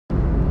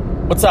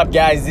What's up,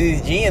 guys? This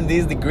is G, and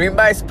this is the Green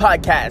Bites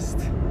Podcast.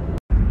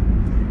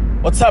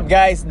 What's up,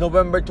 guys?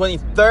 November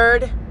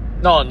 3rd.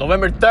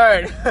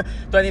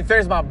 23rd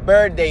is my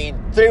birthday.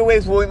 In 3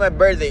 weeks will be my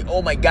birthday.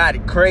 Oh my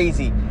God,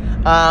 crazy.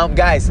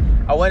 Guys,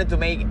 I wanted to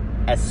make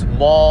a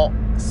small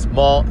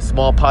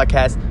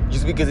podcast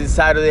just because it's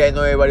Saturday. I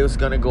know everybody was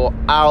gonna go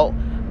out.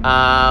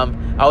 I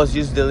was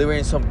just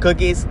delivering some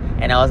cookies,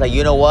 and I was like,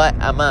 you know what?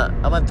 I'm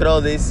gonna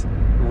throw this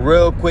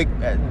real quick.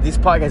 This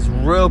podcast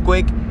real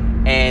quick,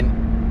 and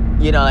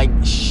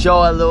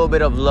show a little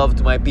bit of love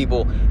to my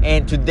people.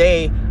 And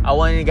today I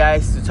wanted you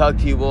guys to talk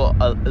to you about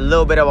a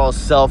little bit about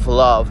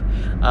self-love,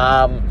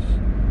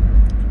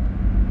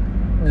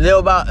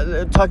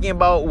 talking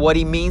about what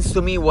it means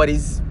to me, what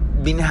is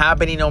been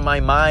happening on my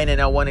mind, and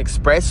I want to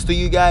express to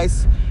you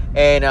guys,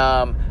 and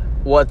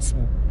what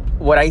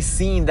I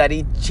seen that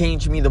it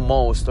changed me the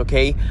most.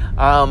 Okay,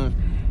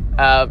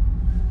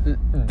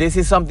 this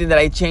is something that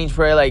I changed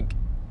for I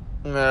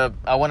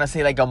want to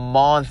say like a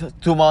month,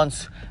 2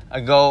 months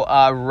ago,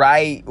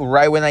 right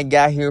when I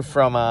got here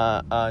from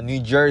New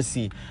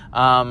Jersey.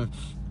 I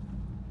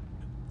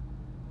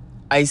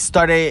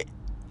started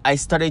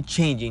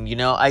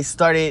changing. I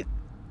started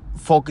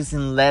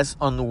focusing less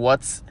on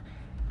what's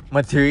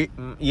the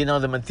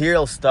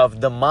material stuff,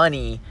 the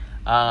money,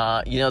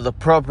 the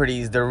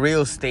properties, the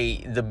real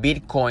estate, the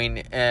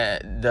Bitcoin,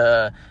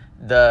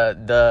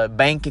 the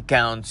bank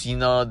accounts,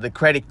 the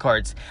credit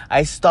cards.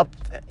 I stopped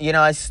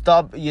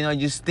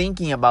just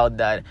thinking about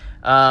that,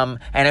 and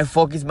I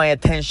focused my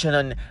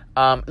attention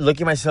on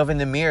looking myself in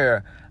the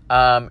mirror,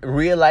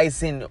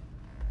 realizing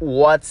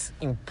what's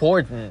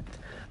important,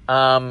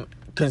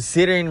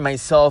 considering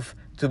myself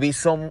to be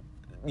someone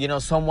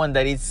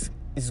that is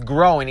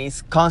growing,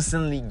 is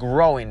constantly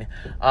growing.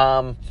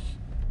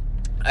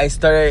 I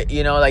started,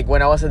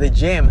 when I was at the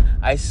gym,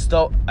 I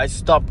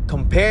stopped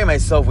comparing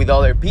myself with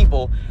other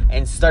people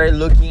and started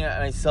looking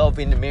at myself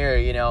in the mirror.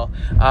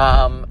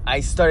 I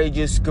started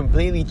just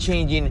completely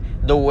changing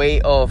the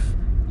way of,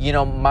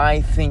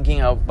 my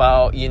thinking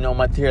about,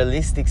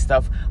 materialistic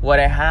stuff,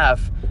 what I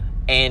have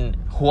and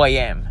who I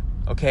am.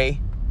 Okay.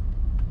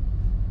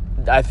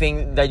 I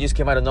think that just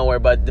came out of nowhere,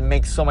 but it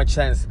makes so much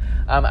sense.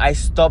 I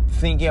stopped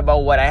thinking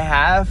about what I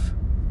have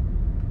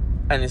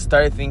and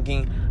started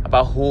thinking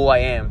about who I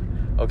am.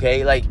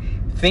 Okay,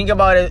 think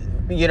about it,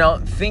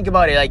 think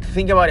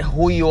about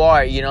who you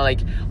are,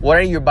 what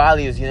are your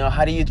values,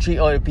 how do you treat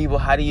other people,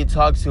 how do you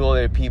talk to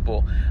other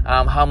people,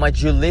 how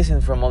much you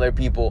listen from other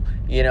people,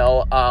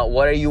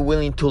 what are you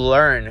willing to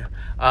learn,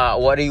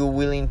 what are you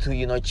willing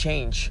to,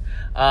 change.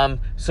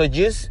 So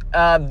just,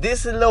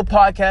 this little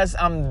podcast,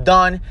 I'm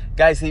done,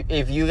 guys.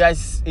 If you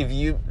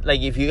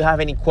have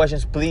any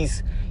questions,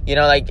 please,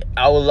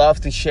 I would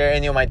love to share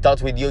any of my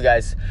thoughts with you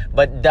guys.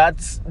 But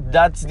that's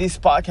this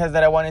podcast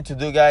that I wanted to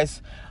do,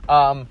 guys.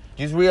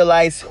 Just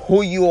realize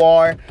who you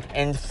are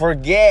and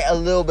forget a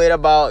little bit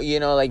about,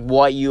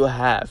 what you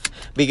have.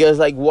 Because,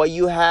 what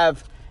you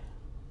have,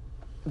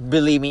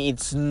 believe me,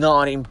 it's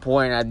not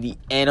important at the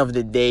end of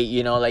the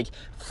day.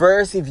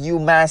 First, if you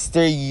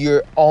master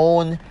your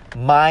own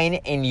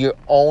mind and your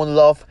own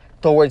love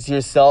towards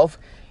yourself,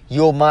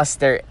 you'll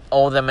master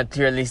all the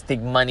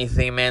materialistic money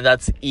thing, man.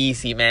 That's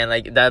easy, man.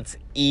 That's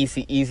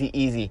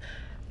easy.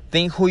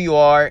 Think who you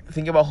are.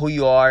 Think about who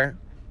you are.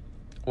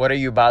 What are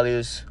your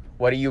values?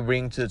 What do you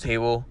bring to the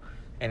table?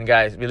 And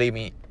guys, believe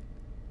me,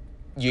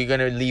 you're going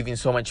to live in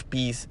so much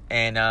peace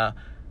and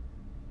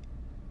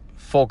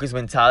focus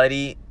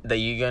mentality that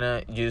you're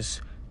going to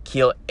just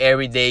kill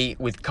every day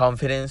with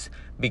confidence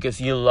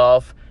because you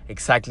love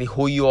exactly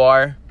who you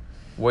are,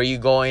 where you're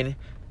going,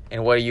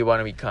 and what you want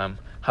to become.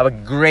 Have a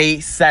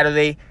great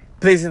Saturday.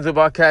 Please listen to the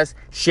podcast.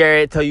 Share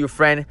it. Tell your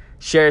friend.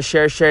 Share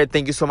it.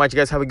 Thank you so much,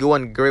 guys. Have a good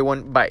one. Great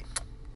one. Bye.